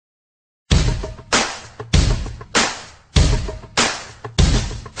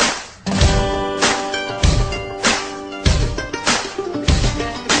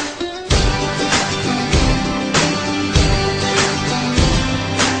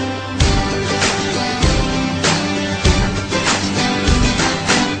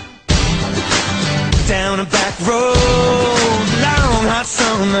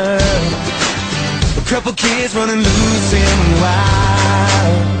kids running loose and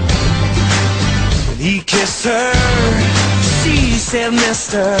wild. When he kissed her, she said,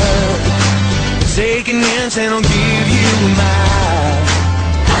 mister, take an inch and I'll give you a mile.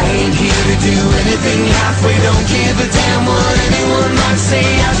 I ain't here to do anything halfway, don't give a damn what anyone might say.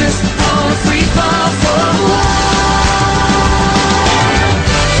 I just wanna free fall for a while.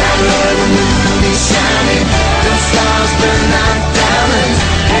 That love the moon is shining, the stars burn like diamonds.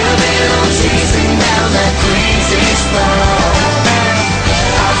 Hell, then I'm chasing down that crazy spark.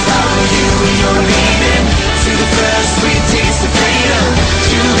 I'll follow you when you're leaving to the first sweet taste of freedom.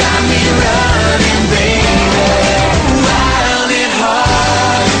 You got me running, baby, wild at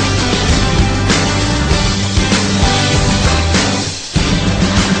heart.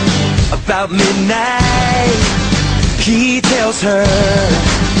 About midnight, he tells her,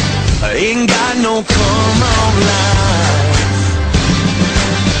 I ain't got no come on line.